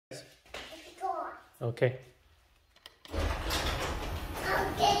Okay.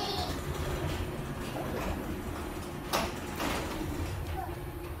 Okay.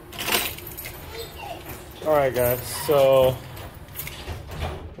 Alright guys, so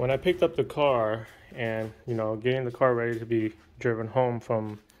when I picked up the car and getting the car ready to be driven home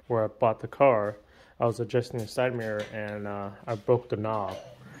from where I bought the car, I was adjusting the side mirror and I broke the knob.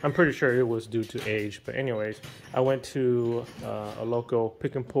 I'm pretty sure it was due to age, but anyways, I went to a local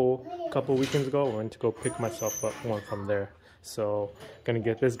pick and pull a couple weekends ago. I went to go pick myself up one from there. So gonna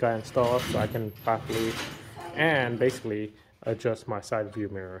get this guy installed so I can properly and basically adjust my side view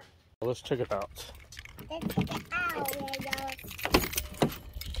mirror. Let's check it out.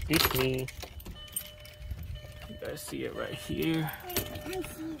 It's me. You guys see it right here.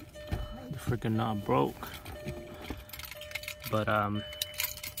 The freaking knob broke. But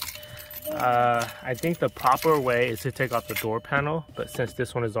I think the proper way is to take off the door panel, but since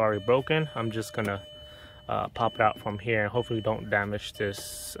this one is already broken, I'm just gonna pop it out from here and hopefully don't damage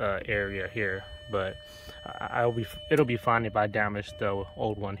this area here. But it'll be fine if I damage the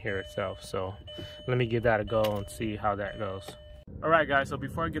old one here itself. So let me give that a go and see how that goes. Alright guys, so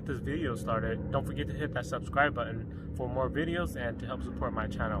before I get this video started, don't forget to hit that subscribe button for more videos and to help support my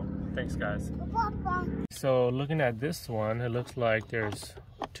channel. Thanks guys. So looking at this one, it looks like there's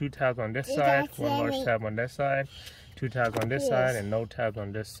 2 tabs on this side, 1 large tab on this side, 2 tabs on this side, and no tabs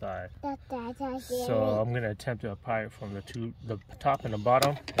on this side. So I'm going to attempt to apply it from the top and the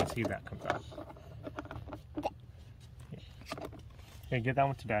bottom and see if that comes out. Here, get that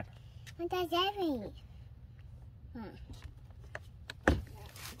one to Dad. What does that mean?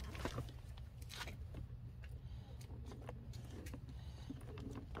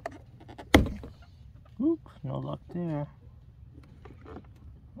 Oop, no luck there.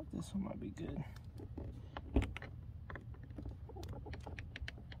 But this one might be good.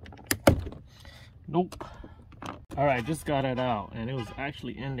 Nope. Alright, just got it out and it was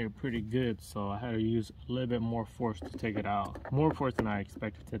actually in there pretty good, so I had to use a little bit more force to take it out. More force than I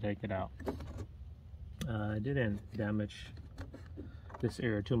expected to take it out. I didn't damage this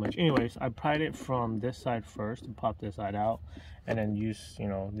area too much. Anyways, I pried it from this side first and pop this side out, and then use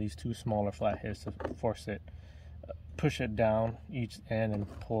these 2 smaller flatheads to force it, push it down each end and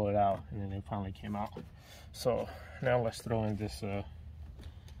pull it out, and then it finally came out. So now let's throw in this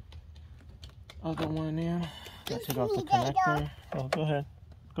other one in. I take off the connector. Oh, go ahead,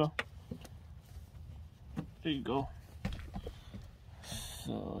 go. There you go.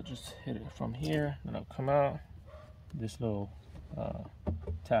 So just hit it from here, then it'll come out. This little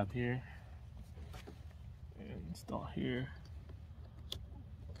tab here, and install here.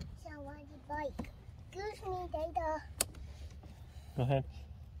 Somebody bike. Excuse me, Dada. Go ahead.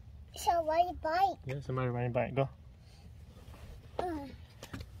 Somebody bike. Yeah, somebody riding bike. Go.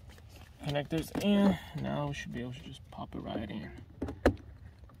 Connectors in. Now we should be able to just pop it right in.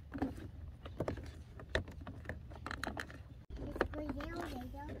 There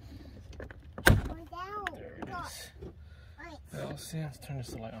it is. Well, see, let's turn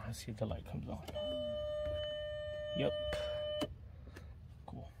this light on and see if the light comes on. Yep.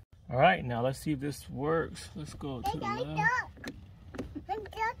 Cool. Alright, now let's see if this works. Let's go to the left.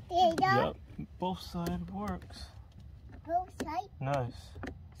 Yep, both sides works. Both sides? Nice.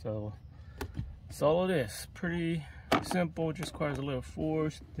 So that's all it is. Pretty simple, just requires a little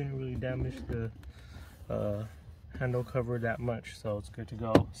force. Didn't really damage the handle cover that much, so it's good to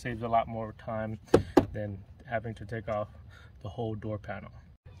go. Saves a lot more time than having to take off the whole door panel.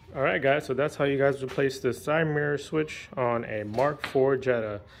 Alright guys, so that's how you guys replace the side mirror switch on a Mark IV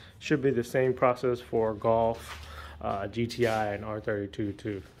Jetta. Should be the same process for Golf, GTI, and R32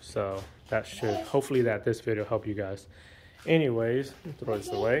 too. So that should, hopefully this video help you guys. Anyways, throw this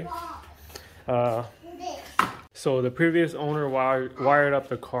away. So the previous owner wired up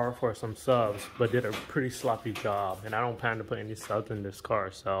the car for some subs, but did a pretty sloppy job, and I don't plan to put any subs in this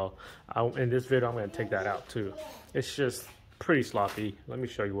car, so in this video I'm going to take that out too. It's just pretty sloppy. Let me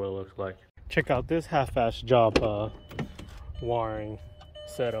show you what it looks like. Check out this half-assed job wiring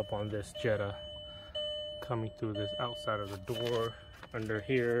setup on this Jetta. Coming through this outside of the door, under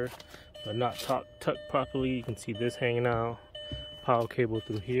here, but not tucked properly. You can see this hanging out. Power cable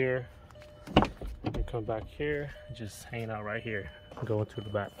through here. And come back here, just hanging out right here. Going to the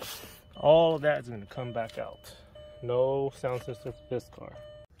back. All of that is going to come back out. No sound system for this car.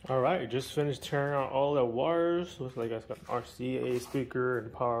 Alright, just finished turning on all the wires. Looks like I've got an RCA speaker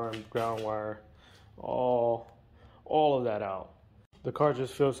and power and ground wire. All of that out. The car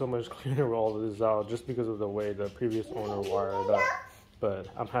just feels so much cleaner with all of this out just because of the way the previous owner wired up. But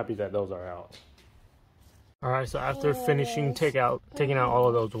I'm happy that those are out. Alright, so after finishing taking out all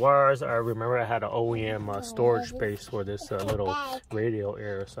of those wires, I remember I had an OEM storage space for this little radio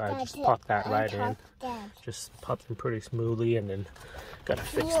area, so I just popped that right in. Just popped in pretty smoothly, and then gotta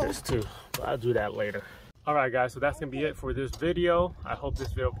fix this too, but I'll do that later. Alright guys, so that's gonna be it for this video. I hope this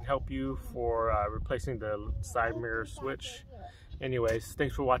video can help you for replacing the side mirror switch. Anyways,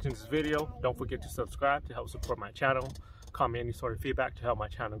 thanks for watching this video. Don't forget to subscribe to help support my channel. Comment any sort of feedback to help my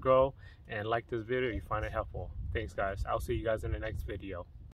channel grow, and like this video if you find it helpful. Thanks guys. I'll see you guys in the next video.